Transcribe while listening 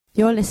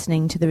You're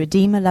listening to the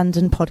Redeemer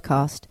London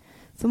podcast.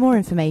 For more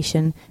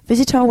information,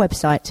 visit our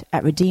website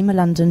at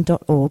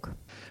redeemerlondon.org.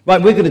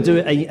 Right, we're going to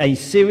do a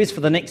series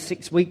for the next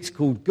 6 weeks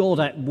called God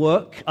at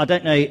Work. I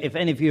don't know if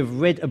any of you have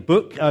read a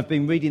book. I've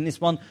been reading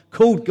this one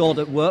called God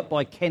at Work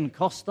by Ken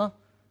Costa.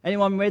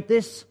 Anyone read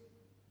this?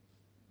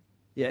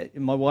 Yeah,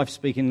 my wife's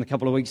speaking in a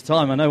couple of weeks'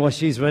 time. I know why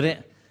she's read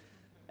it.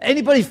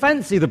 Anybody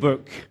fancy the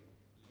book?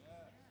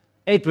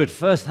 Edward,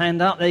 first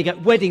hand up. There you go.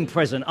 Wedding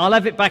present. I'll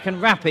have it back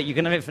and wrap it. You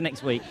can have it for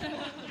next week.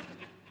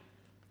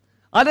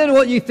 I don't know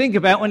what you think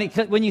about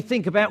when you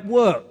think about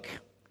work.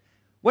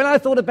 When I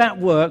thought about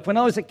work, when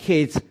I was a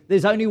kid,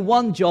 there's only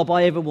one job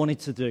I ever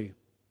wanted to do.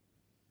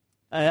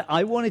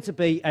 I wanted to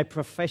be a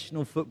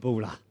professional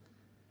footballer.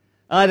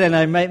 I don't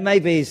know,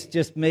 maybe it's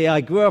just me.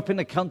 I grew up in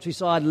the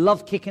countryside,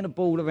 loved kicking a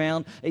ball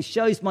around. It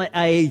shows my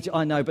age,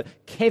 I know, but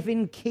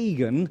Kevin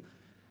Keegan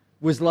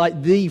was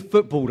like the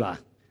footballer.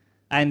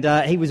 And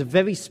he was a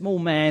very small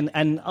man,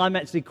 and I'm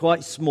actually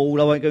quite small.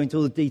 I won't go into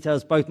all the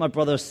details. Both my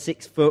brothers are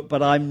 6 foot,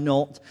 but I'm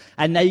not.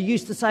 And they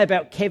used to say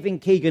about Kevin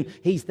Keegan,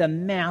 he's the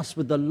mouse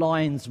with the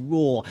lion's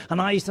roar. And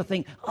I used to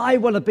think, I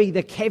want to be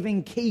the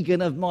Kevin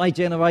Keegan of my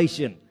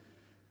generation.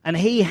 And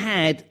he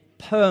had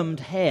permed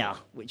hair,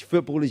 which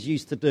footballers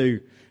used to do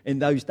in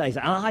those days.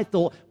 And I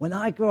thought, when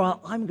I grow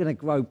up, I'm going to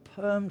grow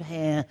permed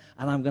hair,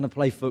 and I'm going to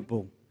play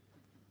football.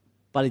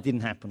 But it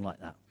didn't happen like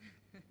that.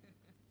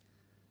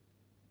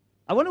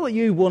 I wonder what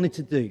you wanted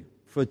to do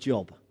for a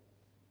job.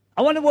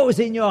 I wonder what was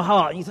in your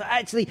heart. And you thought,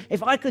 actually,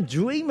 if I could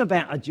dream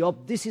about a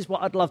job, this is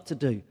what I'd love to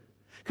do.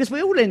 Because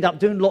we all end up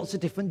doing lots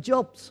of different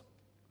jobs.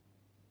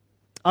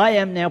 I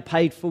am now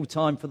paid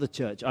full-time for the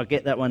church. I'll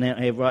get that one out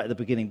here right at the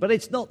beginning. But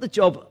it's not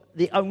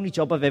the only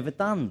job I've ever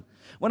done.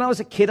 When I was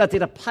a kid, I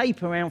did a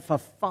paper round for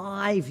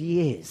 5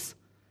 years.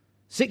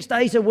 6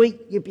 days a week,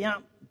 you'd be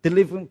out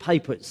delivering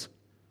papers.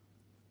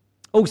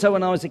 Also,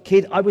 when I was a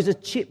kid, I was a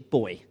chip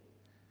boy.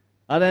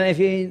 I don't know if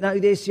you know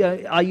this.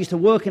 I used to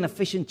work in a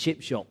fish and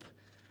chip shop.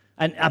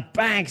 And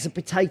bags of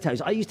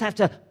potatoes. I used to have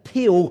to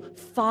peel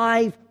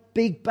 5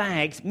 big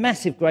bags,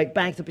 massive great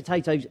bags of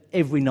potatoes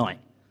every night.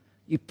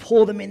 You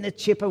pour them in the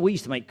chipper. We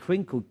used to make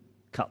crinkle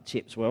cut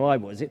chips where I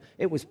was.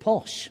 It was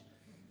posh.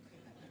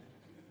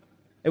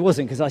 It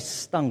wasn't because I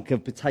stunk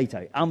of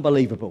potato.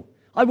 Unbelievable.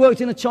 I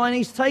worked in a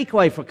Chinese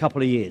takeaway for a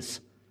couple of years.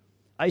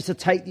 I used to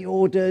take the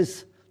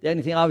orders. The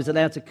only thing I was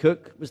allowed to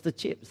cook was the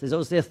chips. There's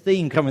obviously a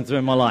theme coming through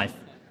in my life.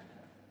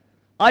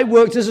 I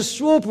worked as a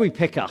strawberry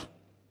picker.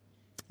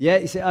 Yeah,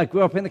 you see, I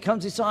grew up in the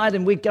countryside,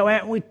 and we'd go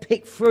out and we'd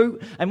pick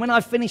fruit. And when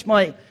I finished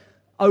my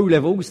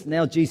O-levels,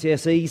 now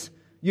GCSEs,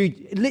 you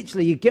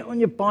get on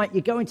your bike, you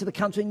go into the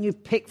country and you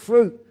pick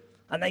fruit.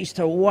 And they used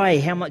to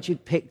weigh how much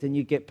you'd picked and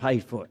you'd get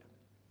paid for it.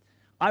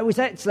 I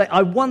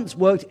once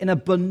worked in a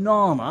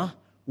banana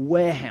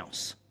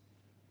warehouse.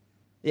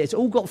 Yeah, it's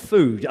all got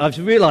food. I've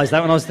realised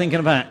that when I was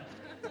thinking about it.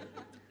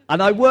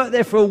 And I worked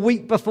there for a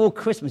week before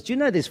Christmas. Do you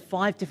know there's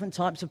 5 different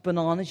types of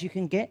bananas you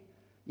can get?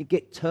 You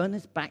get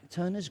turners, back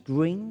turners,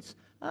 greens.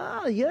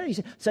 Ah, yeah.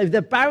 So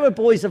the Barrow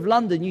Boys of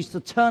London used to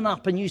turn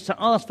up and used to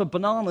ask for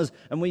bananas.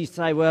 And we used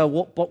to say, well,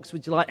 what box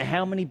would you like?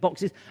 How many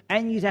boxes?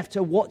 And you'd have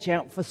to watch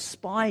out for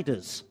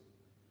spiders.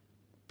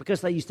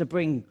 Because they used to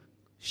bring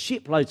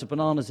shiploads of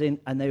bananas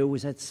in, and they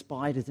always had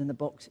spiders in the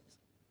boxes.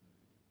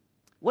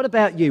 What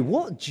about you?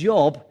 What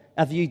job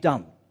have you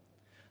done?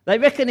 They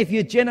reckon if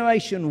you're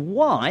Generation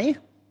Y,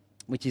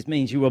 which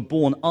means you were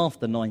born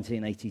after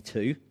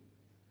 1982,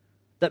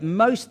 that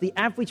the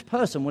average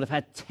person would have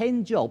had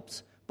 10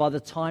 jobs by the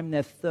time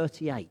they're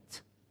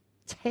 38.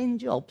 10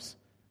 jobs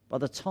by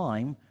the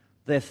time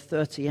they're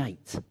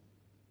 38.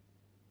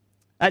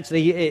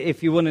 Actually,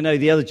 if you want to know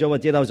the other job I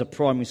did, I was a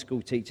primary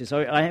school teacher,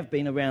 so I have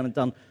been around and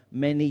done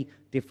many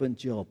different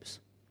jobs.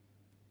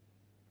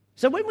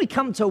 So when we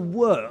come to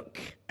work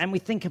and we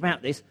think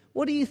about this,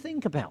 what do you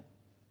think about?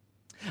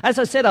 As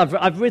I said,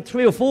 I've read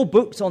 3 or 4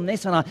 books on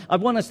this, and I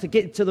want us to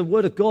get to the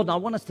Word of God, and I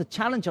want us to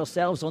challenge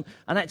ourselves on,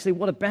 and actually,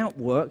 what about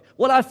work?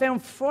 What I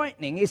found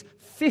frightening is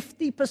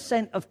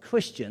 50% of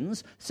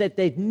Christians said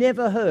they'd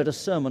never heard a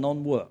sermon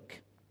on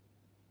work.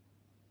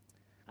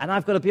 And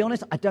I've got to be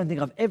honest, I don't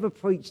think I've ever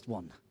preached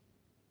one.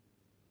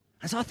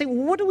 And so I think,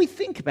 well, what do we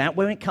think about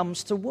when it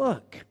comes to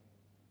work?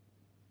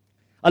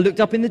 I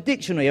looked up in the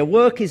dictionary. A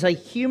work is a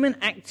human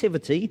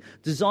activity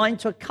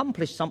designed to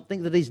accomplish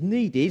something that is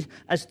needed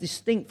as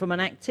distinct from an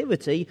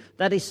activity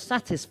that is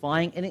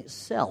satisfying in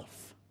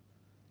itself.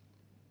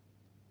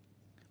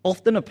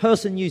 Often a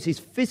person uses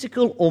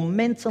physical or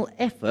mental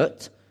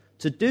effort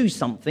to do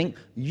something,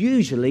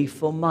 usually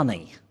for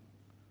money.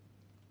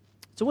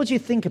 So what do you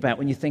think about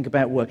when you think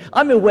about work?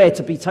 I'm aware,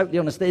 to be totally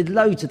honest, there are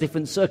loads of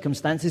different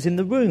circumstances in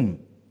the room.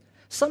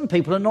 Some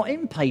people are not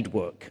in paid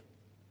work.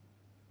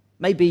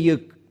 Maybe you're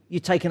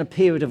taking a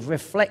period of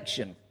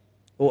reflection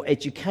or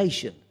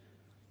education,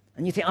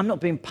 and you think, I'm not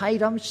being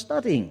paid, I'm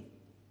studying.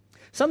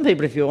 Some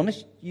people, if you're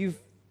honest, you've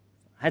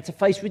had to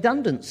face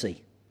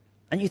redundancy,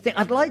 and you think,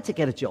 I'd like to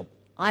get a job.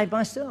 I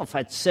myself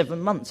had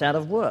 7 months out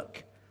of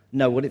work,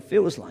 know what it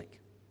feels like.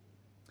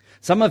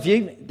 Some of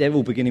you, they're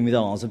all beginning with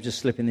R's. I'm just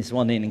slipping this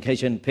one in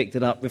case you hadn't picked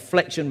it up.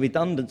 Reflection,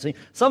 redundancy.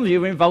 Some of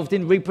you are involved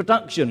in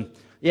reproduction.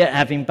 Yeah,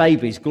 having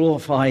babies,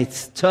 glorified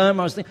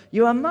term. I was thinking,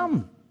 you're a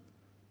mum.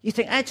 You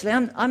think, actually,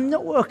 I'm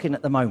not working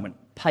at the moment.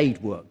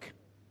 Paid work.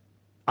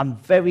 I'm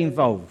very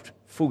involved,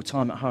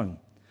 full-time at home.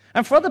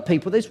 And for other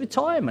people, there's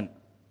retirement.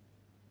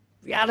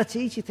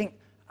 Reality is you think,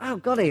 oh,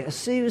 golly, a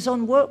series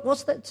on work,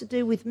 what's that to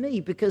do with me?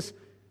 Because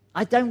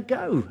I don't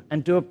go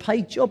and do a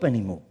paid job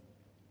anymore.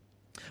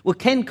 Well,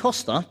 Ken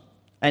Costa,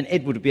 and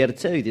Edward will be able to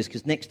tell you this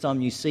because next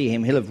time you see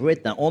him, he'll have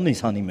read that on his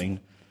honeymoon.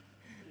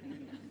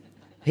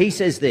 He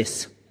says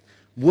this,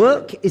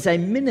 work is a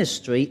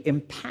ministry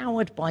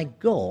empowered by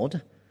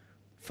God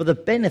for the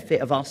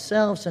benefit of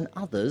ourselves and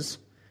others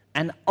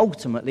and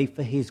ultimately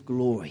for his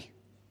glory.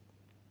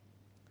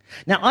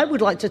 Now, I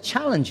would like to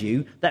challenge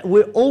you that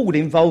we're all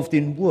involved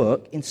in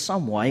work in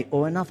some way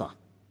or another.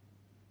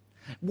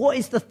 What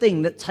is the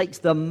thing that takes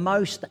the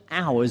most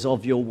hours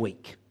of your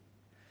week?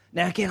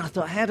 Now, again, I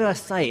thought, how do I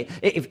say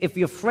it? If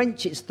you're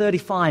French, it's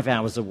 35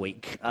 hours a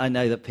week. I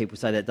know that people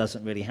say that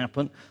doesn't really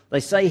happen. They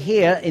say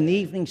here in the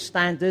Evening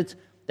Standard,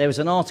 there was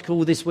an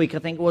article this week, I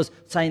think it was,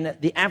 saying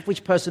that the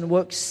average person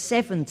works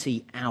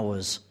 70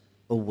 hours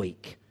a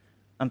week.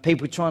 And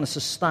people are trying to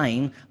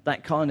sustain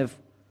that kind of...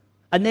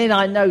 And then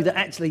I know that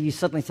actually you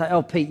suddenly say,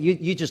 oh, Pete,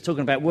 you're just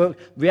talking about work.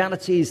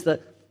 Reality is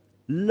that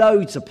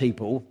loads of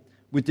people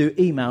would do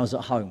emails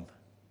at home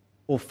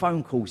or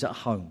phone calls at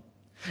home.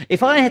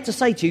 If I had to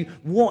say to you,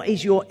 what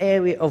is your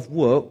area of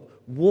work,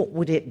 what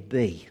would it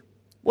be?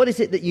 What is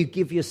it that you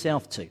give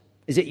yourself to?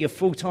 Is it your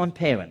full-time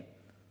parent?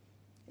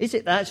 Is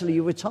it that actually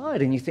you're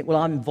retired and you think,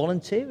 well, I'm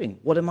volunteering.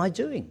 What am I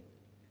doing?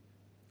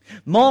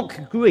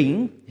 Mark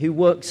Green, who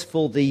works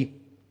for the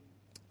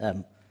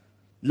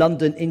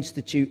London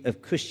Institute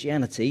of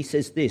Christianity,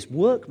 says this,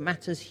 work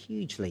matters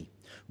hugely.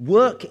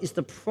 Work is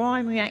the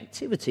primary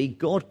activity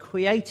God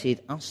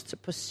created us to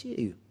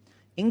pursue,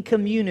 in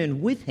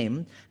communion with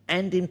him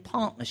and in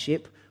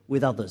partnership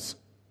with others.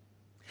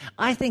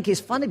 I think it's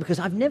funny because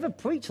I've never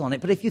preached on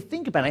it, but if you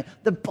think about it,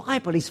 the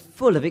Bible is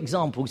full of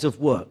examples of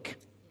work.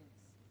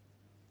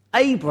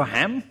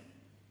 Abraham,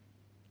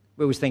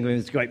 we always think of him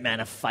as a great man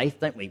of faith,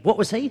 don't we? What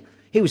was he?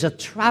 He was a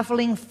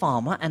traveling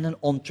farmer and an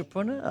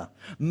entrepreneur.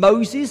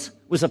 Moses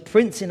was a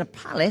prince in a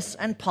palace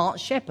and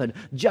part shepherd.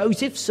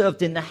 Joseph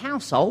served in the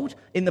household,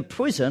 in the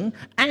prison,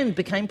 and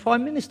became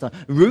prime minister.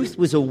 Ruth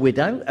was a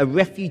widow, a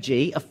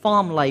refugee, a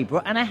farm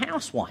labourer, and a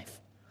housewife.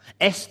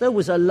 Esther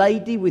was a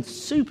lady with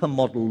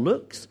supermodel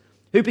looks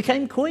who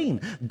became queen.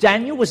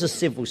 Daniel was a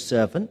civil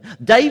servant.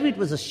 David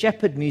was a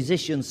shepherd,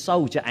 musician,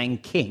 soldier,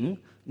 and king,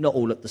 not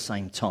all at the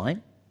same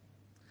time.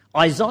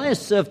 Isaiah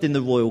served in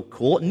the royal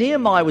court,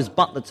 Nehemiah was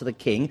butler to the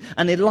king,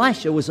 and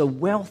Elisha was a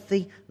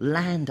wealthy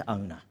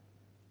landowner.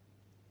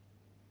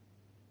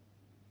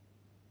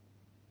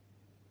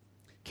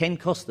 Ken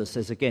Costa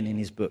says again in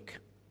his book,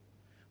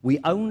 we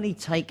only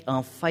take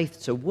our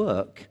faith to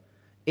work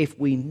if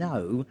we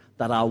know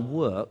that our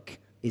work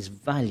is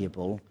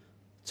valuable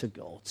to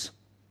God.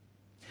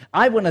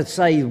 I want to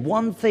say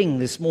one thing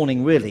this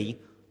morning, really,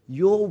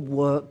 your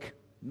work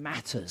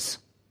matters.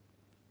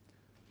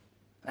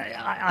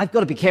 I've got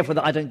to be careful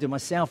that I don't do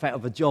myself out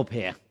of a job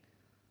here.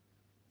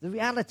 The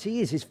reality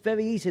is, it's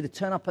very easy to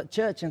turn up at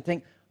church and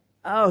think,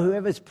 oh,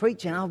 whoever's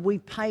preaching, we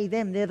pay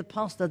them, they're the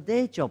pastor,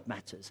 their job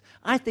matters.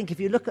 I think if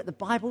you look at the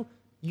Bible,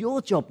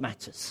 your job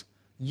matters.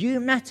 You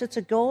matter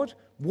to God,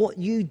 what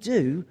you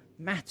do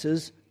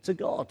matters to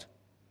God.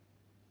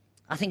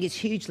 I think it's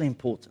hugely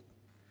important.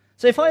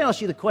 So if I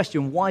ask you the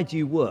question, why do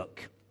you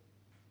work?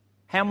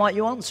 How might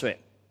you answer it?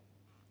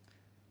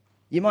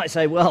 You might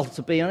say, well,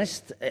 to be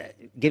honest,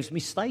 it gives me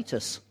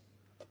status.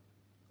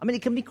 I mean,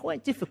 it can be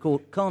quite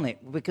difficult, can't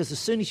it? Because as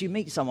soon as you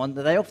meet someone,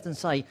 they often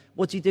say,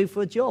 what do you do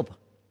for a job?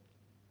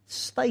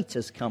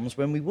 Status comes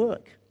when we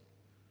work.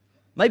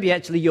 Maybe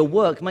actually your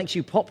work makes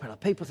you popular.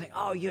 People think,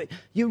 oh,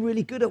 you're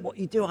really good at what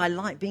you do. I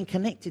like being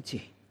connected to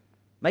you.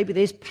 Maybe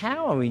there's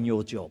power in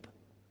your job.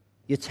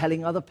 You're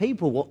telling other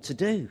people what to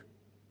do.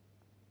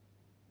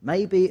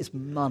 Maybe it's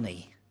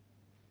money.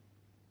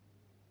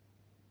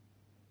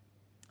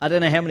 I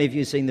don't know how many of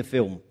you have seen the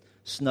film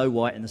Snow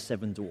White and the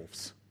Seven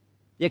Dwarfs.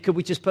 Yeah, could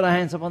we just put our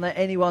hands up on that?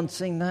 Anyone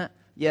seen that?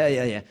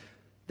 Yeah.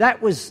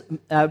 That was,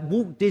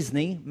 Walt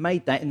Disney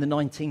made that in the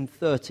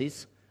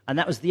 1930s, and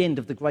that was the end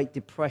of the Great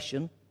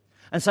Depression.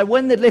 And so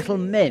when the little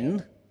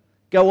men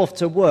go off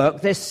to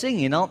work, they're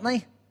singing, aren't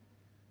they?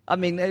 I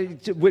mean,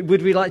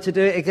 would we like to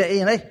do it again?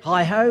 You know,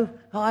 hi-ho,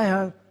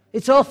 hi-ho,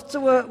 it's off to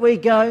work we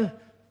go.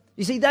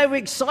 You see, they were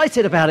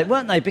excited about it,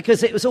 weren't they?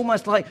 Because it was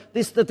almost like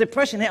the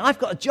depression here. I've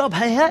got a job.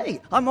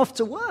 Hey, I'm off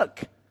to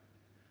work.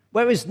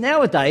 Whereas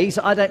nowadays,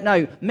 I don't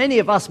know, many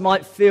of us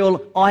might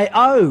feel, I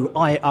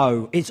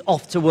owe. It's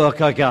off to work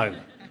I go.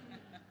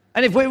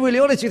 And if we're really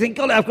honest, you think,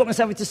 God, I've got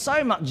myself into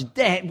so much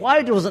debt.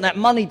 Why wasn't that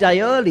money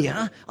day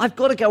earlier? I've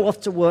got to go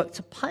off to work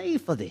to pay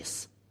for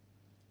this.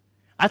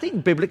 I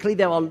think biblically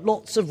there are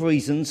lots of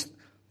reasons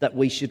that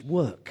we should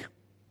work.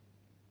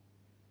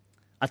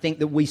 I think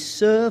that we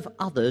serve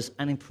others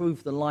and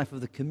improve the life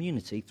of the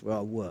community through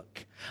our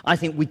work. I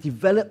think we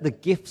develop the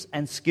gifts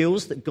and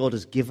skills that God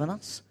has given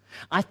us.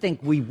 I think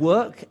we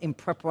work in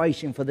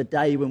preparation for the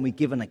day when we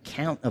give an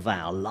account of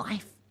our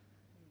life.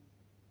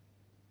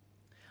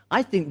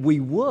 I think we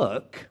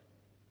work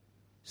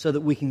so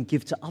that we can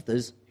give to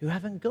others who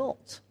haven't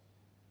got.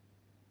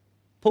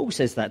 Paul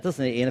says that,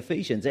 doesn't he, in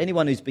Ephesians?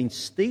 Anyone who's been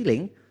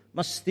stealing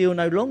must steal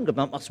no longer,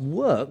 but must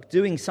work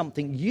doing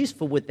something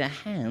useful with their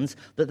hands,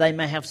 that they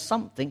may have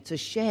something to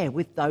share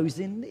with those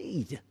in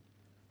need.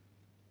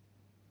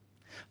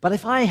 But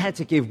if I had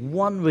to give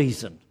one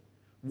reason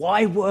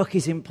why work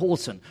is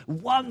important,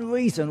 one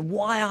reason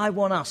why I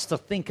want us to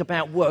think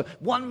about work,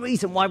 one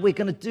reason why we're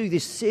going to do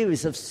this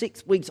series of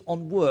 6 weeks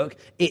on work,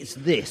 it's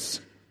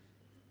this: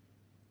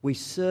 we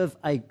serve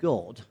a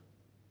God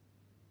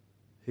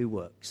who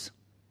works.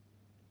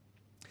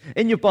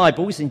 In your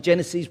Bibles, in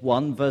Genesis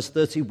 1, verse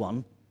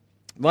 31,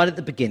 right at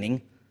the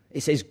beginning,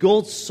 it says,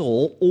 God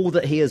saw all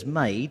that he has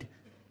made,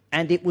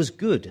 and it was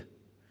good.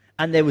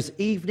 And there was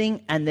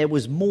evening and there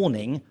was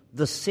morning,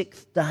 the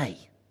 6th day.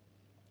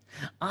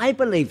 I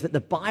believe that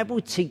the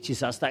Bible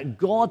teaches us that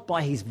God,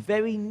 by his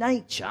very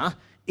nature,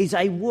 is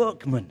a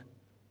workman.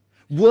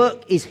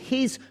 Work is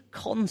his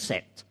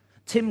concept.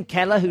 Tim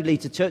Keller, who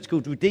leads a church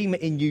called Redeemer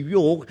in New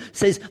York,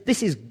 says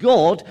this is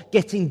God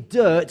getting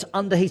dirt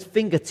under his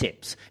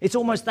fingertips. It's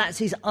almost that's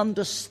his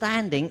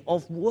understanding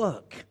of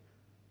work.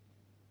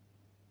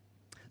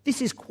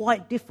 This is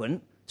quite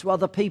different to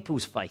other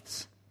people's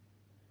faiths.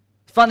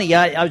 Funny,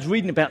 I was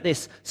reading about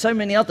this. So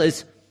many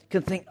others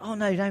can think, oh,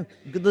 no,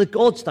 the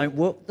gods don't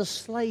work, the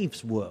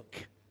slaves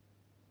work.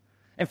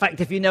 In fact,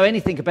 if you know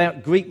anything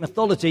about Greek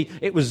mythology,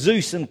 it was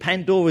Zeus and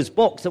Pandora's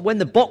box, that when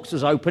the box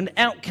was opened,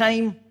 out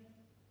came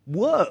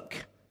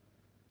work.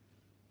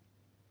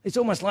 It's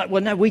almost like,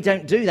 well, no, we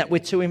don't do that. We're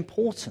too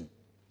important.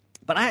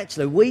 But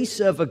actually, we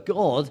serve a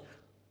God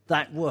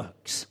that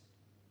works.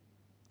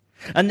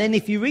 And then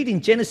if you read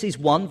in Genesis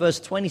 1, verse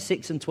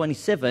 26 and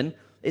 27,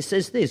 it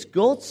says this: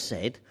 God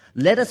said,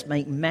 let us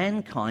make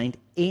mankind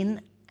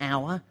in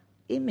our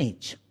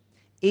image,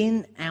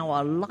 in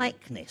our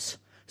likeness,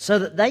 so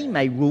that they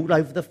may rule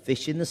over the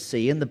fish in the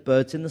sea and the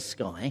birds in the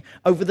sky,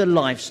 over the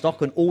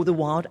livestock and all the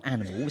wild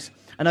animals,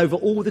 and over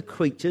all the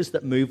creatures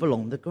that move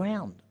along the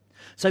ground.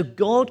 So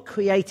God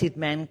created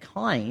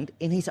mankind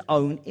in his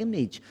own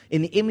image.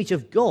 In the image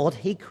of God,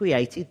 he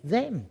created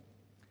them.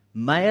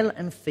 Male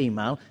and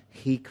female,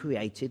 he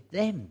created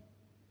them.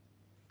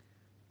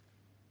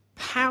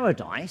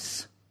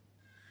 Paradise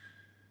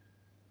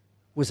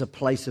was a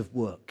place of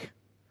work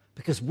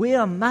because we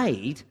are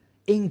made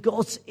in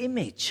God's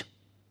image.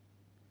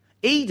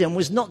 Eden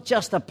was not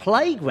just a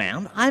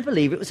playground. I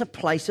believe it was a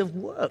place of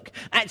work.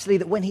 Actually,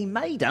 that when he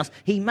made us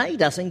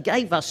and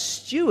gave us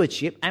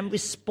stewardship and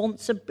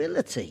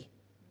responsibility.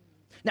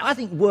 Now, I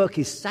think work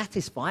is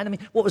satisfying. I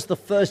mean, what was the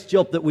first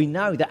job that we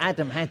know that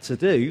Adam had to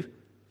do?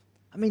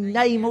 I mean,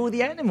 name all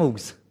the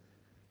animals.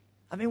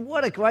 I mean,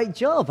 what a great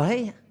job,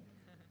 eh?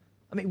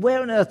 I mean,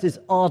 where on earth does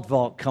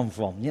aardvark come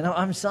from? You know what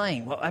I'm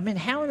saying? Well, I mean,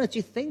 how on earth do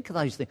you think of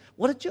those things?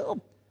 What a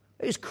job.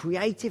 It was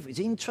creative, it was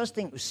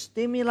interesting, it was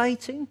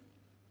stimulating.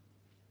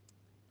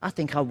 I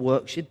think our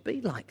work should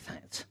be like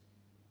that.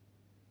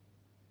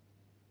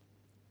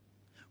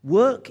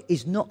 Work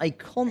is not a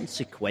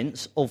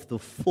consequence of the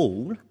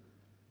fall,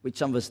 which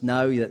some of us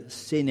know that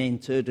sin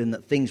entered and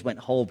that things went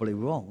horribly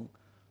wrong.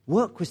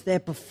 Work was there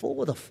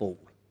before the fall.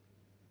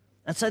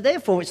 And so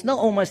therefore, it's not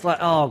almost like,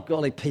 oh,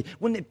 golly,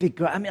 wouldn't it be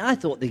great? I mean, I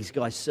thought these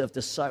guys served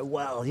us so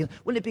well. You know,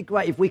 wouldn't it be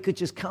great if we could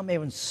just come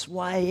here and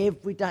sway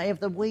every day of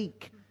the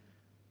week?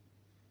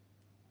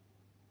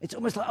 It's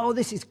almost like, oh,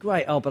 this is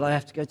great. Oh, but I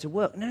have to go to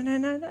work.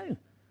 No.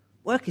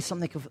 Work is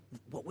something of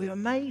what we were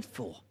made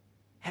for,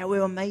 how we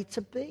were made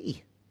to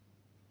be.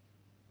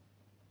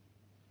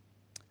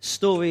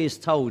 Story is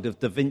told of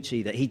Da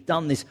Vinci that he'd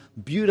done this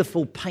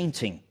beautiful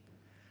painting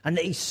and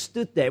that he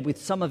stood there with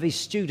some of his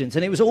students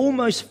and it was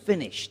almost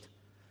finished.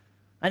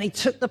 And he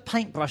took the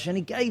paintbrush and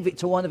he gave it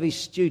to one of his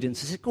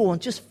students. He said, go on,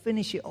 just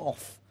finish it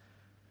off.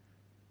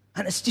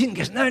 And the student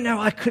goes, no,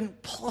 I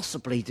couldn't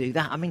possibly do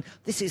that. I mean,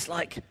 this is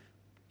like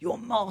your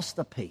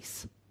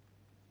masterpiece.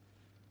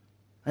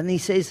 And he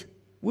says,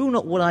 will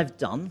not what I've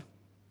done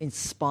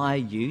inspire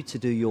you to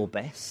do your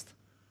best?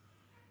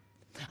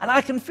 And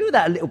I can feel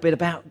that a little bit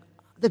about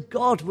the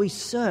God we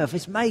serve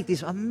has made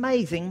this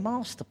amazing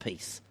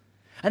masterpiece.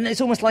 And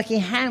it's almost like he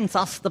hands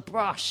us the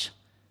brush.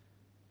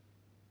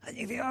 And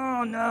you think,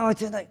 oh no, I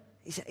don't know.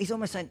 He's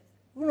almost saying,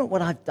 will not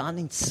what I've done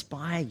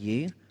inspire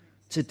you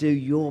to do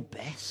your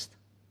best?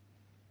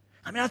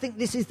 I mean, I think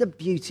this is the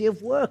beauty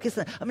of work,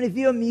 isn't it? I mean, if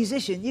you're a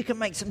musician, you can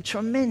make some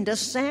tremendous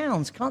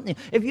sounds, can't you?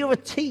 If you're a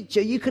teacher,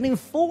 you can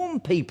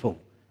inform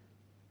people.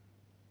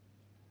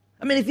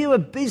 I mean, if you're a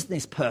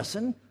business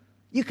person,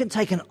 you can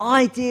take an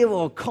idea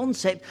or a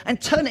concept and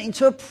turn it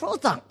into a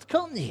product,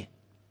 can't you?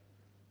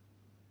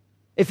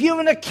 If you're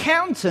an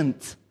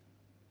accountant,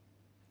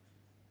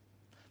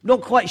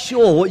 not quite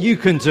sure what you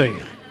can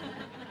do.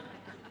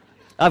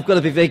 I've got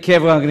to be very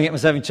careful. I'm going to get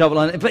myself in trouble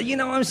on it. But you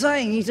know what I'm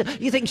saying?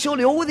 You think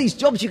surely all of these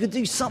jobs you could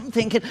do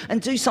something and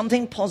do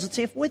something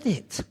positive with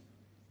it.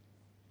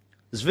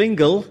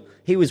 Zwingli,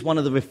 he was one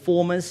of the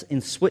reformers in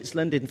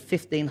Switzerland in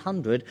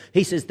 1500.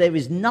 He says there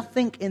is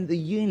nothing in the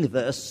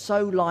universe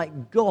so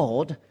like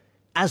God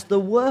as the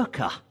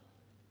worker.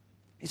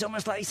 It's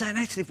almost like he's saying,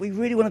 actually, if we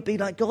really want to be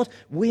like God,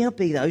 we'll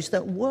be those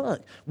that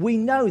work. We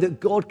know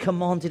that God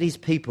commanded his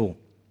people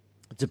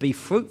to be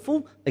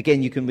fruitful.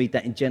 Again, you can read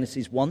that in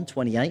Genesis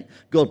 1:28.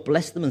 God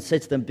blessed them and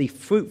said to them, be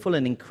fruitful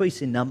and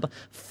increase in number,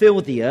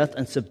 fill the earth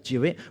and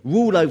subdue it,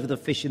 rule over the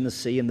fish in the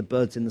sea and the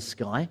birds in the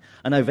sky,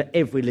 and over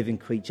every living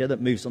creature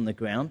that moves on the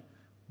ground.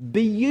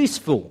 Be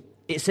useful.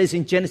 It says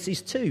in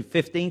Genesis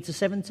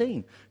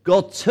 2:15-17.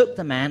 God took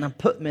the man and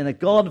put him in a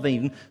Garden of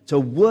Eden to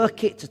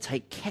work it, to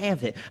take care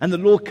of it. And the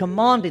Lord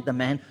commanded the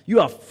man, you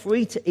are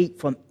free to eat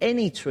from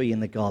any tree in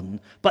the garden,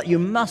 but you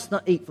must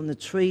not eat from the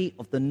tree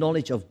of the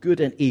knowledge of good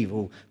and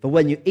evil, for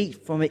when you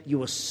eat from it, you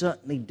will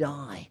certainly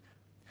die.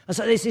 And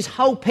so there's this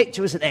whole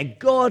picture, isn't there?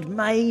 God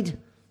made,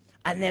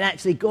 and then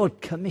actually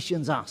God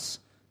commissions us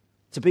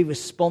to be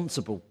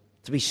responsible,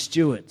 to be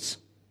stewards.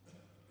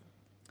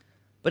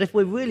 But if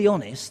we're really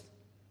honest,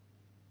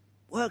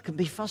 work can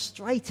be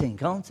frustrating,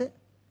 can't it?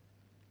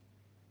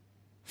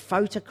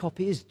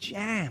 Photocopiers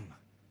jam.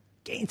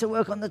 Getting to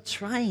work on the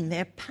train,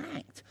 they're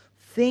packed.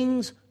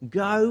 Things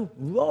go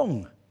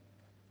wrong.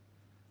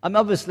 I'm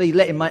obviously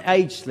letting my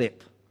age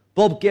slip.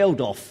 Bob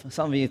Geldof.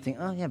 Some of you think,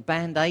 oh yeah,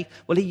 Band Aid.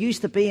 Well, he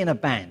used to be in a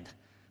band.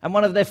 And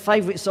one of their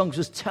favourite songs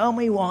was Tell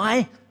Me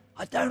Why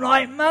I Don't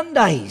Like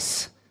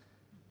Mondays.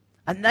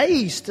 And they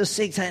used to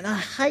sing saying, I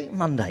hate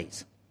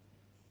Mondays.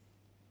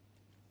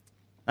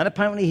 And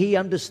apparently he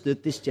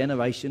understood this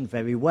generation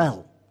very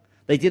well.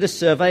 They did a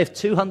survey of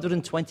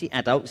 220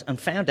 adults and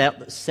found out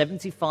that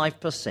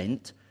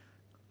 75%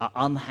 are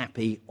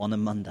unhappy on a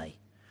Monday.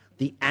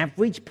 The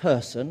average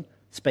person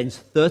spends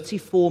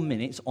 34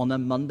 minutes on a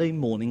Monday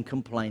morning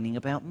complaining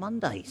about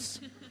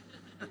Mondays.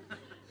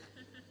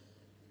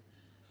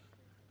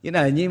 You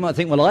know, and you might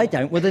think, well, I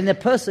don't. Well, then the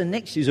person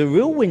next to you is a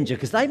real whinger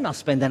because they must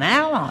spend an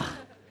hour.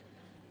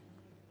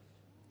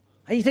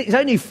 And you think it's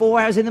only 4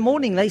 hours in the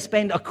morning. They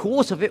spend a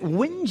quarter of it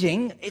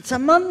whinging. It's a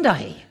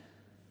Monday.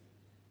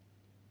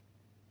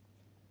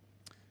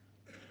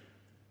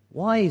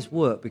 Why has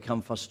work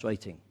become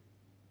frustrating?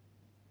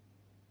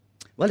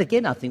 Well,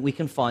 again, I think we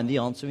can find the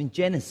answer in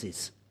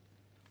Genesis.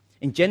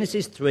 In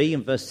Genesis 3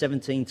 and verse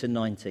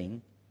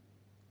 17-19,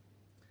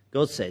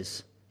 God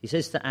says, he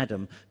says to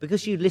Adam,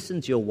 because you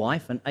listened to your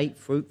wife and ate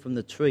fruit from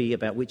the tree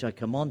about which I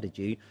commanded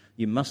you,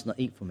 you must not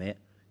eat from it.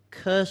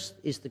 Cursed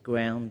is the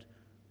ground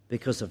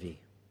because of you.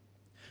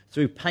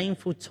 Through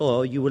painful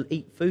toil, you will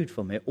eat food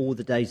from it all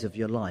the days of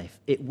your life.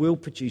 It will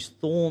produce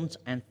thorns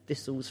and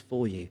thistles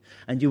for you,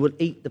 and you will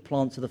eat the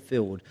plants of the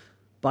field.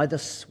 By the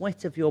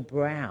sweat of your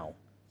brow,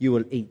 you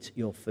will eat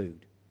your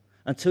food,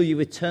 until you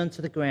return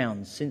to the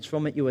ground, since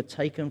from it you were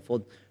taken,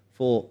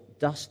 for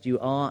dust you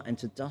are, and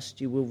to dust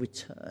you will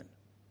return.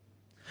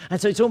 And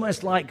so it's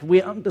almost like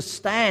we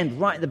understand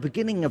right at the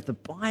beginning of the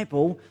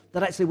Bible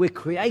that actually we're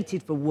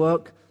created for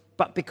work,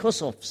 but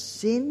because of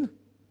sin,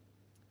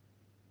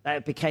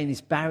 that became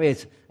this barrier.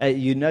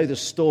 You know the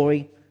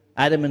story.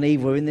 Adam and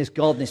Eve were in this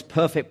garden, this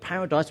perfect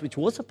paradise, which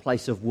was a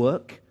place of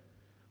work.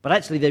 But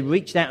actually they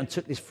reached out and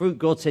took this fruit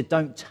God said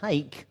don't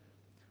take.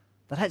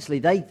 But actually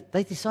they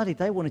decided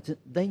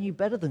they knew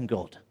better than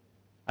God.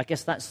 I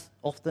guess that's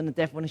often the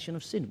definition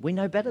of sin. We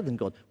know better than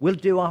God. We'll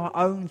do our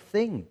own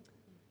thing.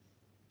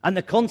 And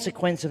the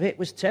consequence of it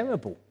was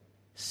terrible.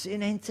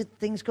 Sin entered,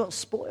 things got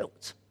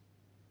spoilt.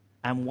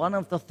 And one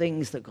of the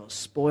things that got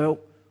spoilt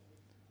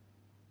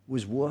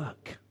was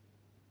work.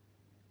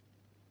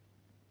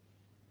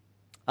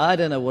 I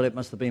don't know what it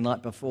must have been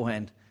like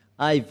beforehand.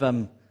 I've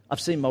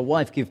seen my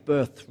wife give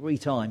birth 3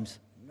 times.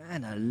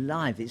 Man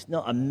alive, it's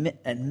not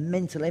a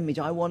mental image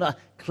I want to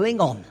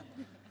cling on.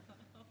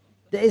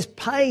 There's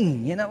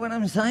pain, you know what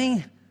I'm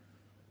saying?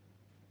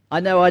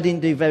 I know I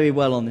didn't do very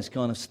well on this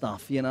kind of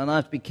stuff, you know, and I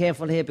have to be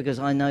careful here because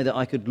I know that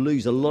I could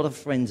lose a lot of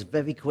friends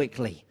very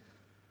quickly.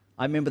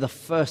 I remember the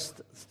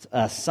first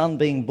son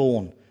being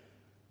born,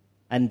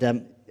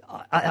 and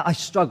I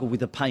struggled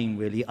with the pain,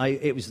 really.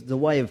 It was the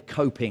way of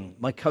coping,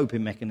 my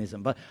coping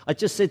mechanism. But I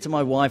just said to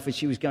my wife as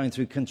she was going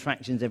through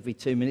contractions every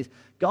 2 minutes,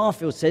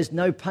 Garfield says,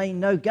 no pain,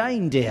 no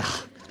gain, dear.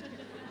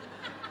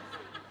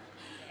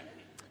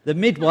 The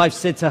midwife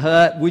said to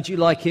her, would you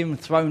like him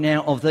thrown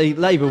out of the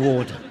labour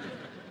ward?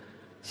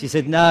 She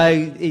said, no,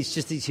 it's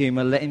just his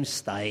humour, let him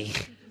stay.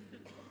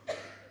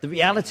 The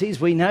reality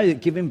is we know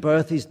that giving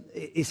birth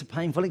is a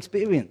painful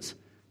experience.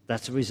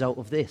 That's a result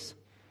of this.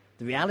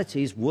 The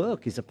reality is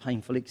work is a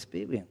painful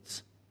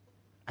experience.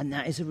 And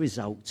that is a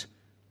result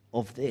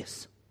of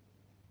this.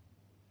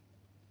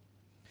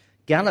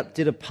 Gallup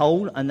did a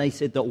poll and they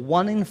said that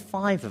 1 in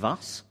 5 of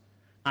us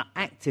are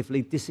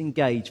actively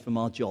disengaged from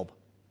our job.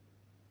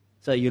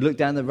 So you look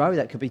down the row,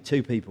 that could be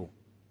 2 people.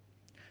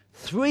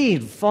 3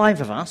 in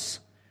 5 of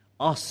us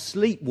are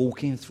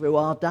sleepwalking through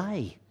our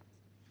day.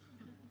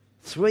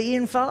 3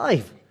 in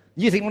 5.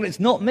 You think, well, it's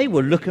not me.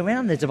 Well, look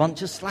around. There's a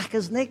bunch of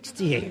slackers next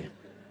to you.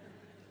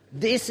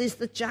 This is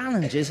the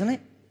challenge, isn't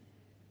it?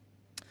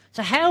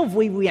 So how have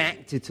we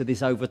reacted to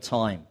this over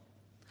time?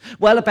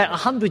 Well, about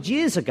 100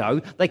 years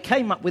ago, they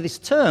came up with this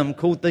term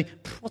called the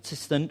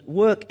Protestant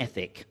work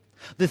ethic.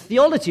 The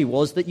theology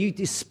was that you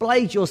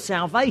displayed your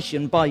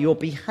salvation by your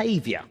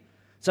behavior.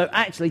 So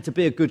actually, to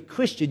be a good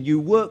Christian, you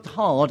worked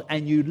hard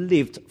and you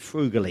lived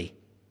frugally.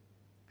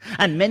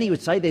 And many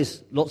would say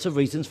there's lots of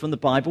reasons from the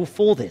Bible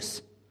for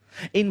this.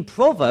 In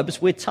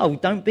Proverbs, we're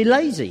told, don't be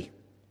lazy.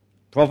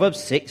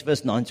 Proverbs 6,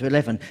 verse 9 to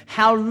 11.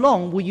 How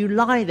long will you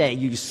lie there,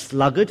 you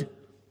sluggard?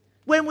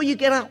 When will you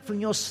get up from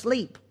your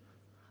sleep?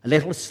 A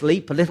little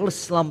sleep, a little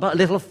slumber, a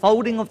little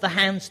folding of the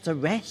hands to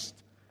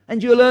rest,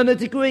 and you'll earn a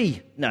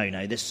degree.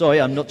 No, sorry,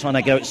 I'm not trying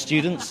to go at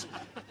students.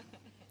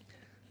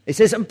 It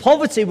says, and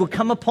poverty will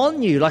come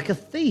upon you like a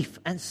thief,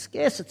 and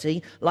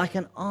scarcity like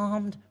an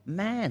armed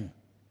man.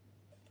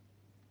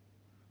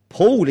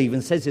 Paul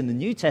even says in the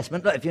New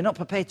Testament, look, if you're not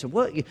prepared to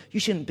work, you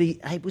shouldn't be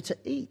able to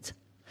eat.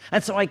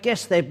 And so I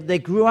guess they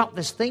grew up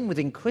this thing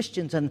within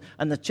Christians and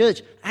the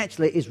church.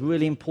 Actually, it is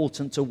really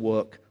important to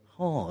work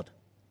hard.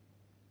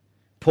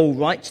 Paul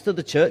writes to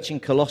the church in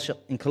Colossae,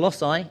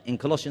 in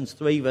Colossians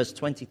 3, verse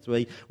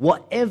 23,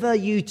 whatever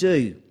you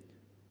do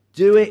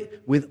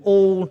it with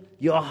all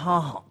your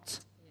heart.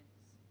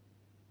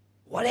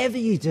 Whatever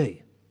you do.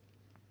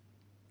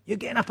 You're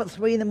getting up at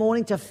 3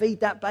 a.m. to feed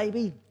that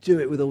baby, do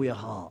it with all your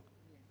heart.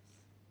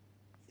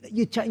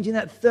 You're changing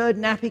that third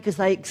nappy because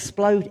they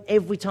explode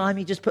every time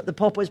you just put the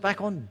poppers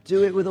back on,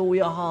 do it with all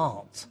your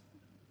heart.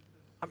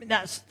 I mean,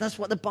 that's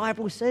what the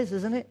Bible says,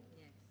 isn't it?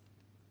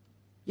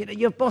 You know,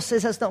 your boss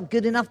says that's not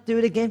good enough, do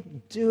it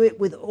again. Do it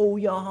with all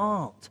your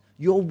heart.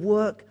 Your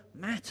work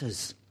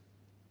matters.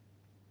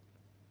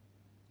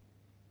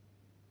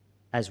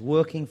 As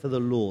working for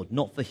the Lord,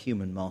 not for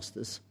human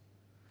masters,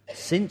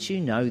 since you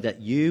know that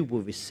you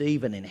will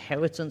receive an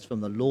inheritance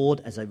from the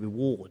Lord as a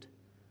reward.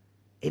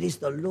 It is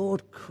the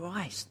Lord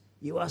Christ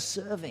you are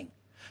serving.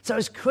 So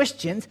as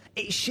Christians,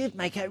 it should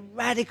make a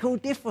radical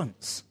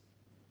difference.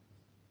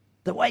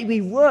 The way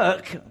we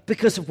work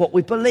because of what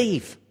we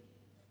believe.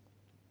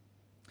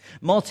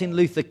 Martin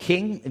Luther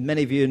King,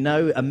 many of you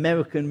know,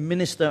 American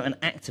minister and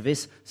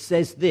activist,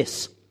 says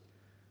this: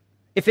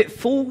 if it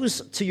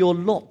falls to your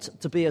lot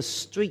to be a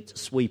street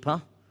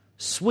sweeper,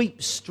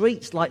 sweep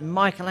streets like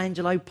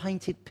Michelangelo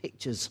painted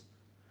pictures.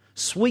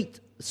 Sweep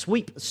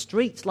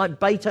streets like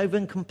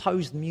Beethoven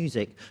composed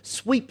music.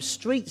 Sweep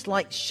streets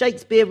like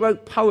Shakespeare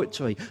wrote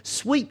poetry.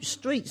 Sweep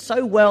streets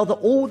so well that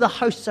all the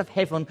hosts of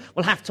heaven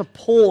will have to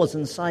pause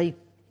and say,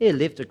 here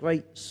lived a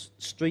great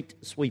street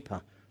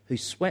sweeper who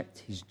swept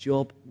his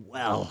job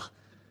well.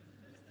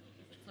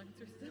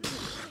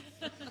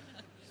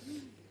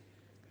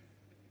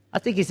 I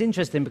think it's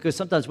interesting because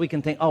sometimes we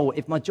can think, oh,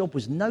 if my job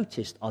was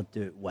noticed, I'd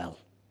do it well.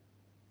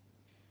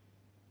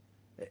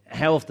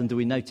 How often do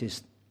we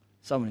notice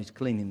someone who's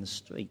cleaning the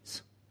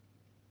streets?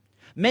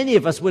 Many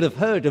of us would have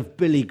heard of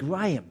Billy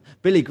Graham.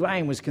 Billy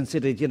Graham was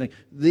considered,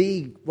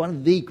 one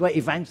of the great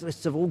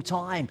evangelists of all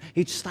time.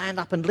 He'd stand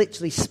up and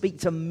literally speak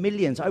to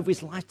millions. Over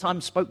his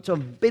lifetime, spoke to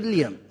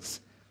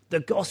billions. The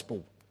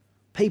gospel.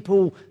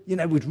 People,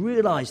 would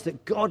realize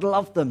that God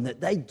loved them, that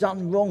they'd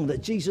done wrong,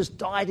 that Jesus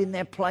died in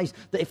their place,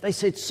 that if they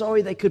said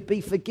sorry, they could be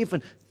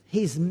forgiven.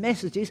 His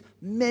messages,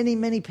 many,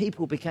 many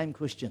people became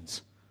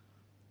Christians.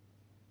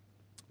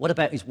 What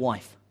about his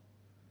wife?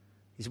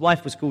 His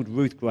wife was called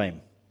Ruth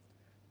Graham.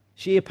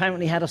 She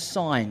apparently had a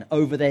sign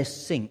over their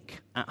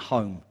sink at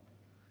home.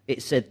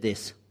 It said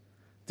this: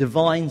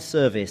 divine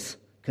service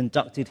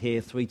conducted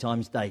here 3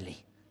 times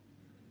daily.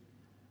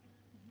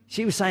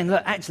 She was saying,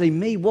 look, actually,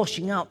 me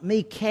washing up,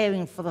 me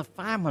caring for the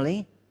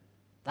family,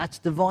 that's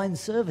divine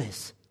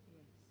service.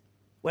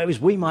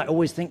 Whereas we might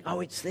always think, oh,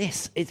 it's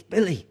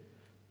Billy.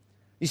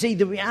 You see,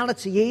 the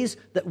reality is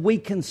that we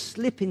can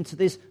slip into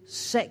this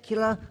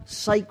secular,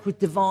 sacred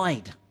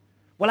divide.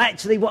 Well,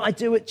 actually, what I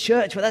do at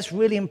church, well, that's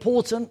really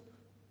important.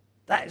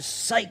 That's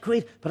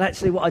sacred. But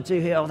actually, what I do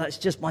here, oh, that's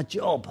just my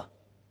job.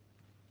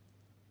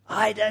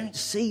 I don't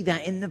see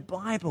that in the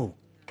Bible.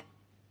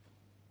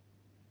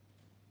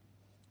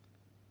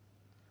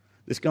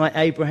 This guy,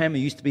 Abraham, who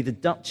used to be the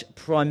Dutch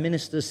Prime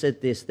Minister,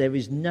 said this: there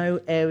is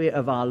no area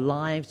of our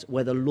lives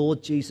where the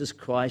Lord Jesus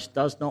Christ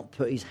does not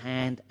put his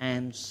hand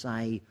and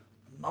say,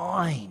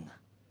 mine.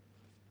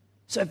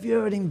 So if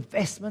you're an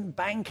investment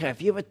banker,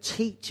 if you're a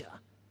teacher,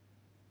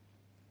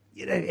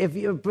 if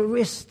you're a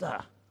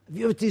barista, if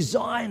you're a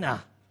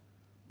designer,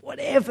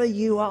 whatever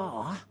you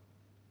are,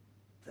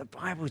 the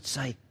Bible would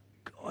say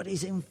God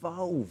is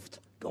involved.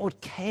 God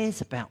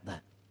cares about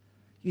that.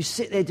 You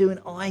sit there doing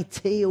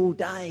IT all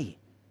day.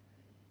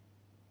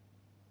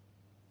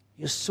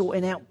 You're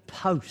sorting out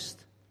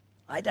post.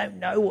 I don't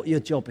know what your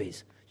job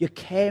is. You're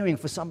caring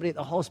for somebody at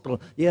the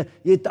hospital. You're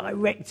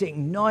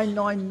directing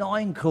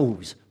 999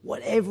 calls.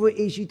 Whatever it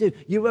is you do.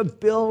 You're a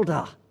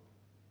builder.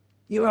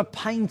 You're a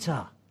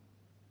painter.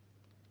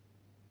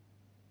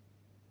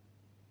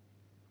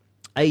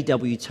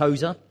 A.W.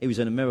 Tozer, he was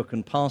an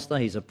American pastor.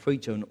 He's a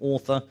preacher and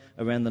author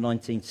around the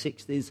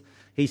 1960s.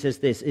 He says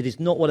this: "It is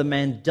not what a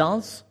man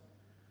does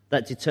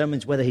that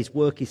determines whether his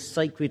work is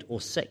sacred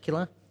or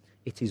secular.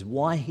 It is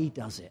why he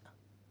does it."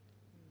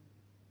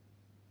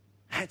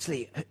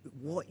 Actually,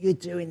 what you're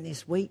doing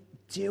this week,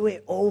 do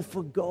it all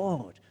for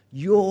God.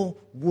 Your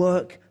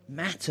work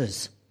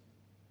matters.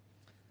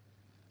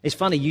 It's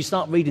funny, you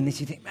start reading this,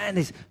 you think,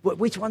 man,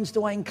 which ones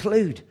do I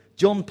include?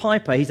 John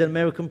Piper, he's an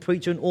American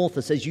preacher and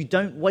author, says you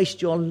don't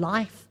waste your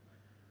life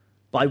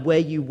by where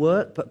you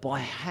work, but by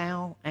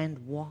how and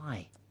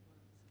why.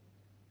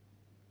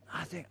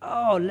 I think,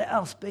 oh, let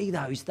us be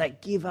those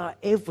that give our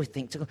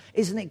everything to God.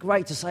 Isn't it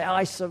great to say,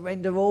 I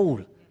surrender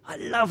all? I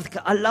love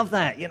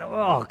that.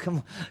 Oh,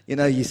 come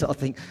on. You sort of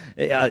think,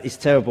 it's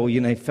terrible.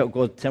 Felt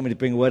God tell me to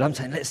bring a word. I'm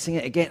saying, let's sing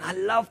it again. I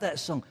love that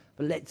song.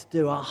 But let's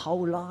do our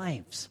whole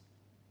lives.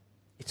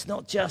 It's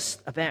not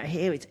just about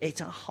here.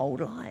 It's our whole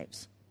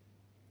lives.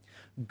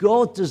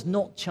 God does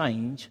not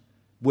change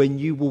when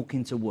you walk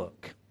into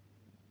work.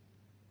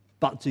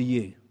 But do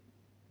you?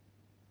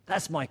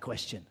 That's my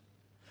question.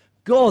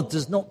 God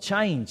does not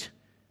change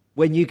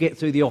when you get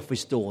through the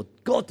office door.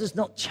 God does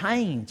not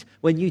change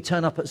when you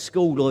turn up at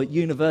school or at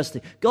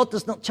university. God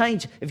does not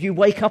change if you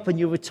wake up and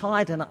you're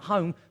retired and at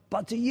home.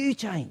 But do you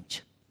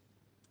change?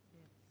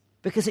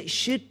 Because it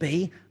should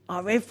be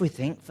our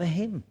everything for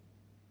him.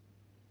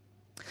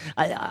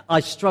 I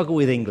struggle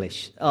with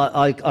English.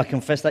 I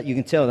confess that. You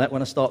can tell that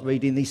when I start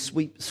reading these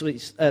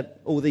sweet,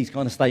 all these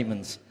kind of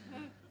statements.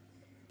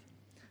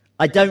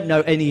 I don't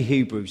know any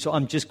Hebrew, so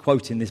I'm just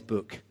quoting this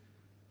book.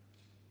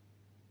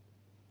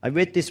 I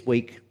read this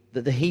week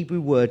that the Hebrew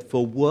word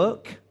for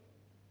work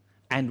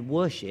and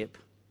worship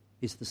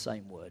is the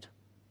same word.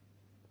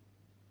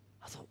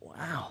 I thought,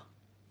 wow.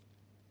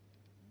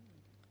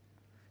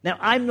 Now,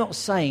 I'm not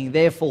saying,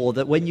 therefore,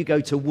 that when you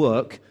go to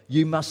work,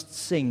 you must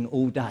sing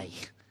all day.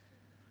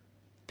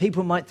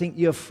 People might think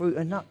you're a fruit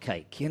and nut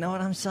cake. You know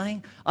what I'm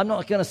saying? I'm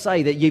not going to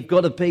say that you've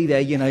got to be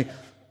there,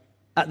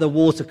 at the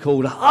water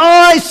cooler.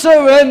 I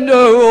surrender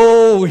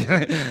all.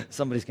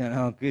 Somebody's going,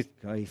 oh, good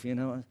grief,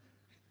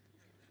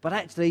 But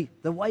actually,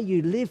 the way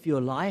you live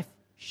your life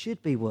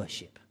should be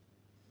worship.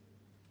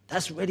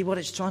 That's really what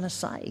it's trying to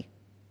say.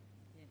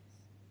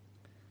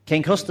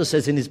 Ken Costa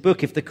says in his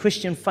book, if the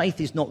Christian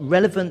faith is not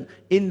relevant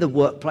in the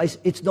workplace,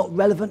 it's not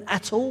relevant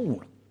at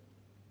all.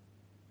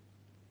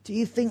 Do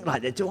you think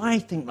like that? Do I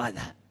think like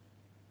that?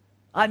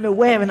 I'm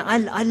aware, and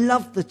I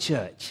love the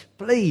church.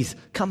 Please,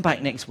 come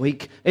back next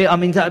week.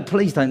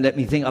 Please don't let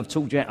me think I've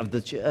talked you out of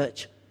the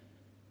church.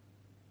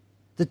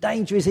 The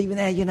danger is even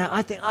there,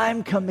 I think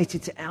I'm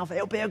committed to Alpha.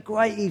 It'll be a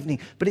great evening.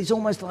 But it's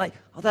almost like,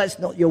 oh, that's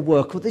not your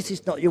work, or this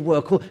is not your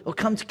work, or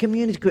come to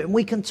community group and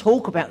we can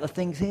talk about the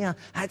things here.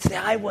 Actually,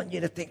 I want you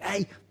to think,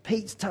 hey,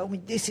 Pete's told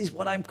me this is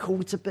what I'm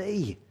called to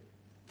be.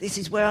 This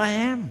is where I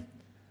am.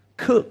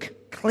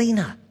 Cook,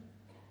 cleaner.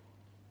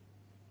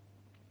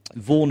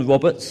 Vaughan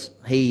Roberts,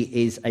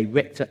 he is a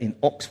rector in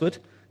Oxford.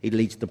 He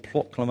leads the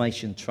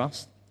Proclamation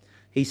Trust.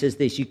 He says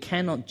this: you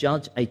cannot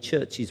judge a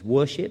church's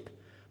worship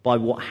by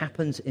what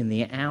happens in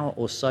the hour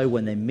or so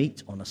when they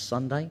meet on a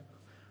Sunday.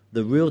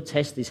 The real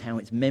test is how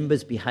its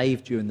members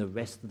behave during the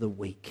rest of the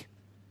week.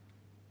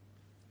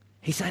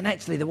 He's saying,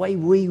 actually, the way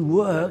we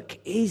work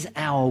is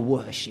our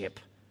worship.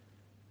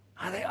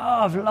 I think,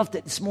 I've loved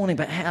it this morning,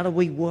 but how do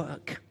we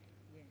work?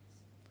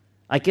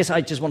 I guess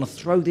I just want to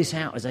throw this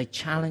out as a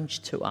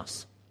challenge to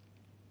us.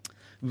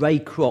 Ray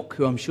Kroc,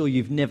 who I'm sure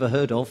you've never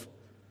heard of,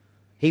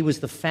 he was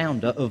the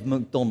founder of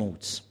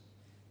McDonald's.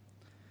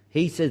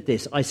 He said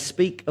this: I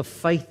speak of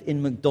faith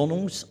in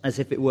McDonald's as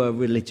if it were a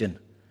religion.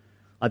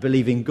 I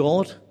believe in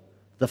God,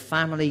 the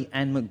family,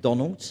 and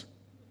McDonald's.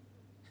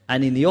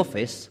 And in the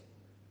office,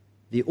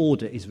 the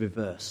order is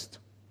reversed.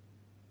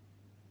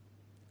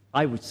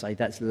 I would say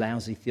that's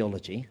lousy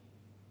theology.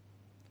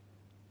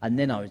 And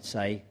then I would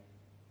say,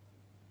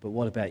 but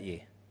what about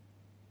you?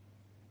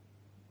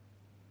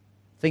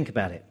 Think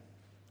about it.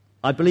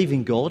 I believe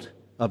in God,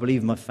 I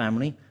believe in my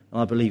family,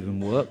 and I believe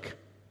in work.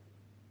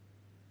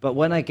 But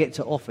when I get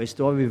to office,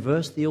 do I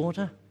reverse the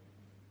order?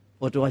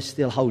 Or do I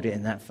still hold it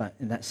in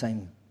that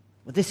same...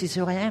 Well, this is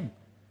who I am.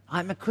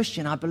 I'm a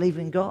Christian. I believe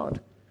in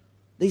God.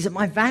 These are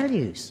my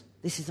values.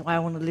 This is the way I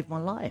want to live my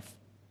life.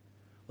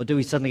 Or do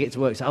we suddenly get to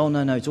work and say, oh,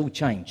 no, it's all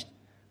changed.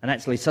 And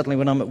actually, suddenly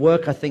when I'm at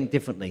work, I think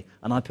differently.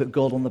 And I put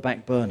God on the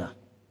back burner.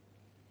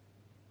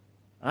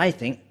 I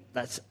think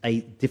that's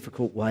a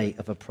difficult way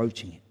of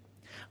approaching it.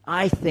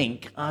 I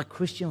think our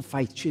Christian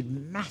faith should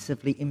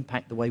massively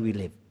impact the way we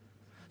live.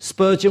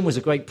 Spurgeon was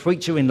a great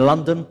preacher in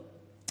London.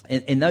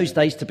 In those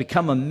days, to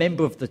become a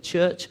member of the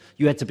church,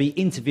 you had to be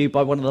interviewed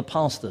by one of the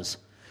pastors.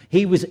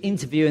 He was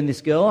interviewing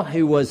this girl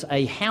who was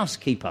a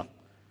housekeeper.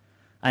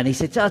 And he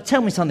said,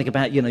 tell me something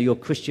about, your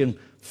Christian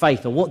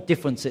faith, or what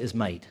difference it has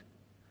made.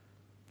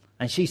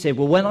 And she said,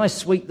 well, when I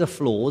sweep the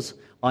floors,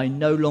 I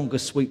no longer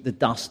sweep the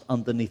dust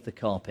underneath the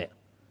carpet.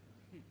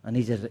 And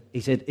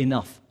he said,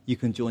 enough, you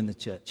can join the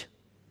church.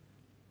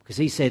 Because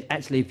he said,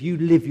 actually, if you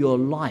live your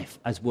life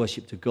as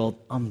worship to God,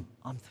 I'm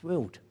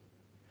thrilled.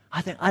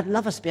 I think I'd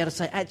love us to be able to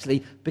say,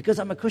 actually, because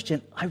I'm a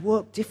Christian, I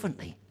work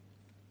differently.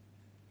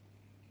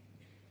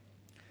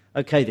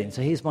 Okay then,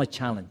 so here's my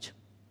challenge.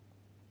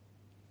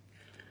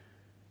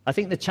 I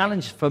think the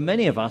challenge for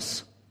many of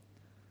us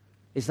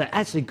is that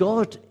actually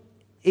God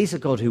is a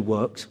God who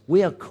works.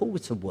 We are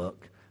called to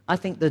work. I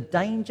think the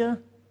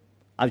danger,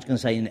 I was going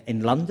to say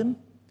in London,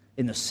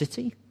 in the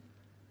city,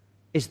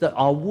 is that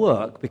our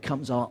work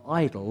becomes our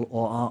idol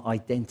or our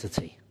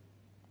identity.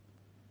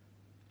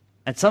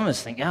 And some of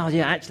us think, oh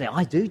yeah, actually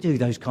I do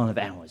those kind of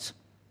hours.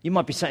 You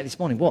might be saying this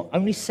morning, what,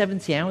 only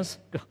 70 hours?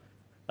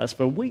 That's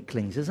for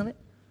weaklings, isn't it?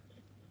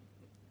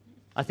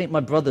 I think my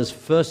brother's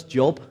first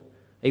job,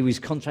 he was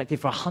contracted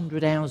for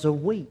 100 hours a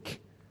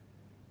week.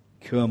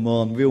 Come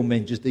on, real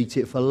men just eat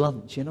it for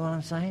lunch, you know what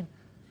I'm saying?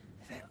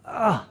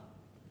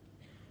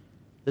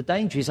 The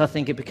danger is, I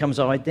think, it becomes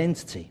our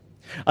identity.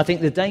 I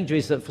think the danger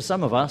is that for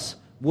some of us,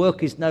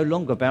 work is no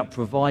longer about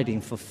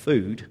providing for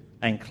food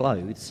and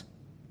clothes,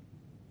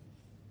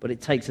 but it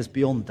takes us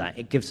beyond that.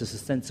 It gives us a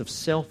sense of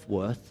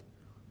self-worth,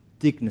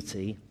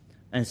 dignity,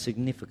 and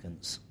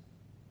significance.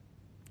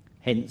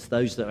 Hence,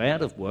 those that are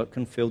out of work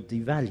can feel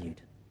devalued.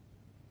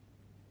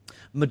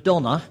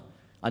 Madonna,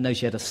 I know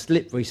she had a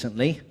slip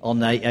recently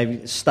on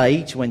a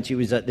stage when she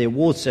was at the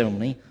award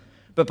ceremony,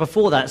 but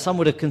before that, some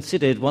would have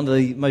considered one of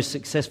the most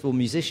successful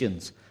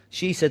musicians.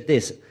 She said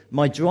this,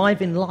 "My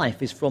drive in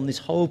life is from this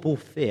horrible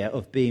fear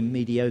of being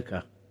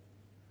mediocre.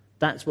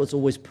 That's what's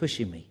always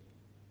pushing me.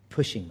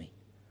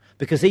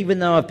 Because even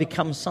though I've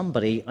become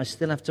somebody, I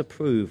still have to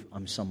prove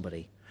I'm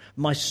somebody.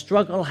 My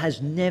struggle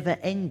has never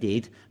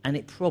ended, and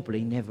it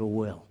probably never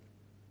will."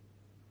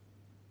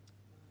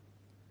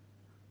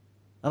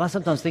 And I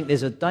sometimes think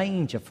there's a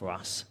danger for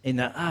us in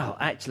that,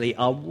 actually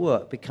our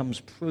work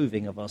becomes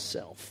proving of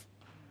ourselves,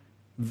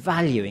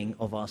 valuing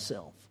of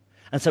ourselves.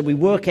 And so we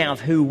work out of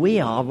who we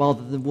are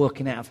rather than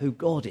working out of who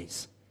God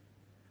is.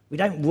 We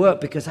don't work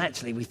because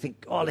actually we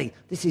think, golly,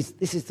 this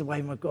is the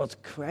way my God's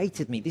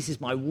created me. This is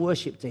my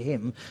worship to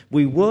him.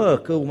 We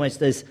work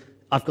almost as,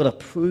 I've got to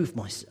prove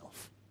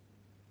myself.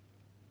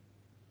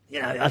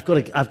 You know, I've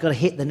got to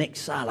hit the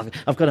next sale.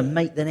 I've got to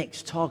make the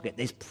next target.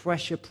 There's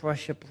pressure.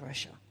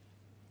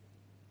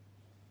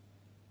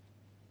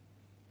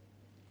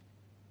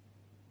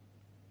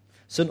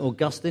 St.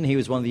 Augustine, he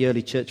was one of the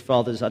early church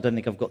fathers. I don't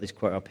think I've got this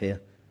quote up here.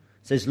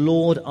 Says,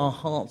 "Lord, our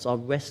hearts are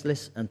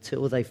restless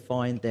until they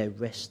find their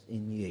rest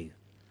in you."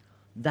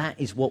 That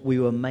is what we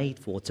were made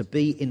for, to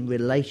be in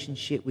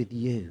relationship with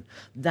you.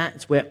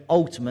 That's where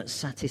ultimate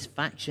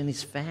satisfaction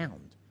is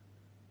found,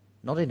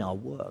 not in our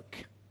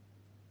work.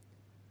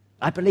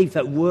 I believe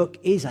that work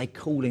is a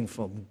calling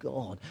from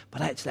God,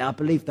 but actually I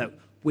believe that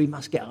we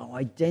must get our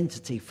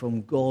identity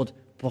from God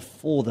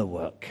before the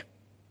work.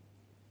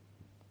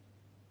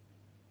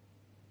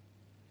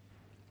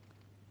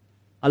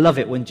 I love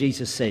it when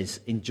Jesus says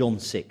in John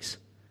 6,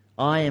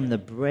 "I am the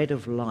bread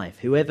of life.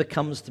 Whoever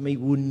comes to me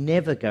will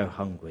never go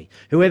hungry.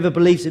 Whoever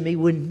believes in me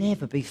will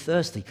never be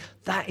thirsty."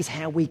 That is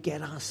how we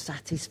get our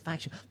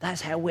satisfaction.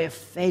 That's how we're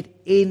fed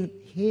in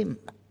him.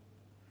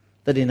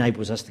 That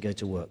enables us to go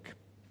to work.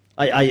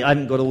 I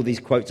haven't got all these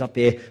quotes up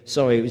here.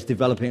 Sorry, it was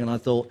developing and I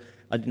thought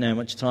I didn't know how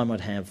much time I'd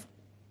have.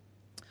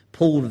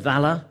 Paul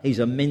Valler, he's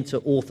a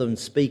mentor, author and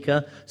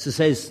speaker,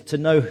 says, "To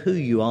know who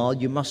you are,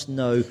 you must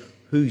know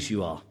whose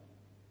you are."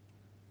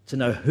 To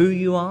know who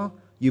you are,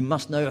 you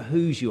must know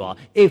whose you are.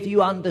 If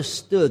you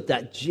understood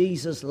that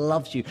Jesus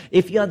loves you,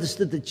 if you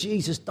understood that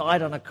Jesus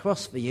died on a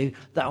cross for you,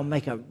 that will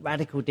make a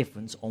radical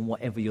difference on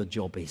whatever your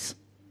job is.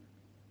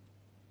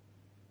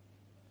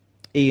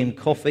 Ian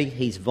Coffey,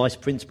 he's vice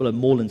principal at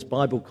Moorlands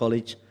Bible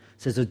College,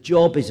 says a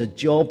job is a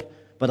job,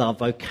 but our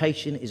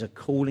vocation is a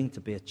calling to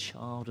be a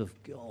child of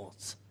God.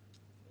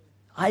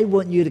 I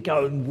want you to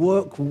go and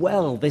work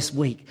well this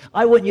week.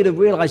 I want you to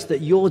realize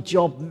that your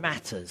job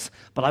matters.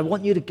 But I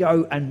want you to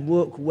go and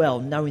work well,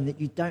 knowing that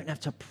you don't have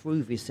to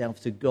prove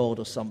yourself to God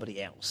or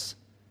somebody else.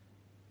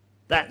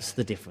 That's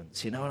the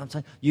difference, you know what I'm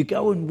saying? You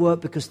go and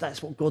work because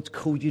that's what God's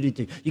called you to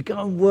do. You go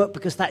and work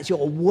because that's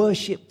your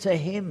worship to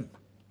him.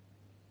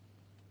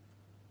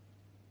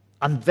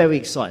 I'm very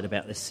excited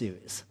about this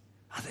series.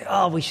 I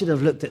think, we should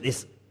have looked at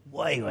this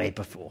way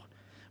before.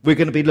 We're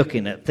going to be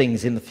looking at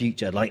things in the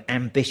future like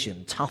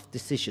ambition, tough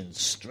decisions,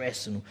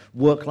 stress and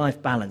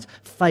work-life balance,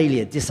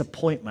 failure,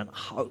 disappointment,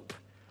 hope.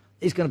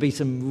 It's going to be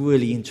some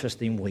really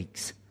interesting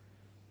weeks.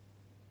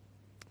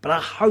 But I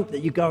hope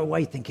that you go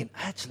away thinking,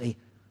 actually,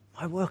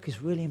 my work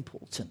is really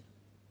important.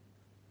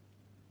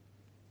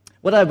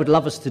 What I would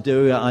love us to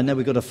do, I know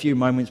we've got a few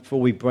moments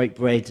before we break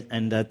bread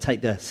and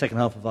take the second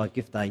half of our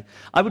gift day.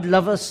 I would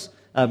love us,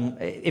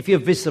 if you're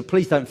a visitor,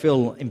 please don't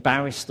feel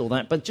embarrassed or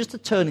that, but just to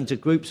turn into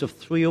groups of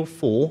 3 or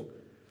 4,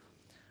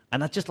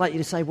 and I'd just like you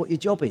to say what your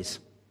job is.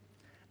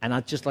 And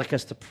I'd just like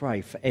us to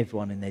pray for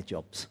everyone in their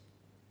jobs.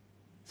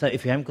 So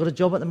if you haven't got a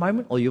job at the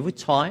moment, or you're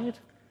retired,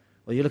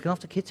 or you're looking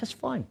after kids, that's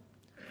fine.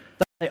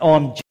 Don't say,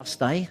 I'm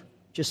just a.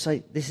 Just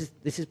say,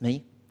 this is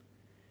me.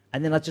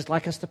 And then I'd just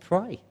like us to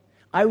pray.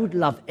 I would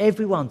love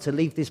everyone to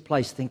leave this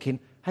place thinking,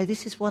 hey,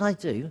 this is what I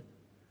do.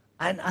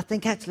 And I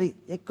think actually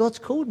God's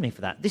called me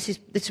for that. This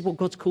is what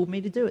God's called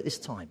me to do at this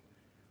time.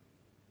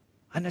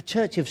 And the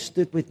church have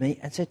stood with me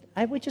and said,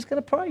 hey, we're just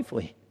going to pray for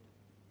you.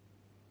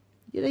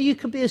 You know, you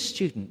could be a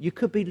student. You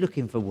could be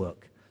looking for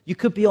work. You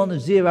could be on the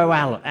 0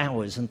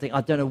 hours and think,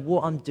 I don't know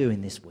what I'm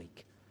doing this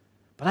week.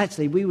 But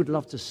actually, we would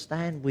love to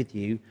stand with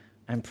you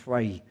and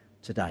pray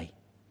today.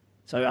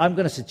 So I'm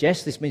going to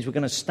suggest, this means we're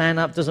going to stand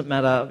up. Doesn't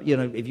matter, you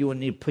know, if you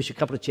want to push a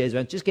couple of chairs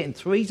around. Just get in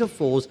 3s or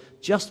 4s,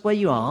 just where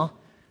you are,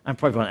 and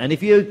pray for one. And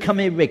if you come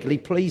here regularly,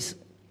 please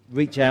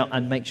reach out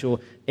and make sure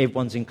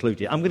everyone's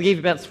included. I'm going to give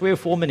you about 3 or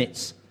 4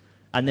 minutes,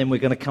 and then we're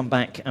going to come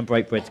back and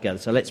break bread together.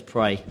 So let's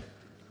pray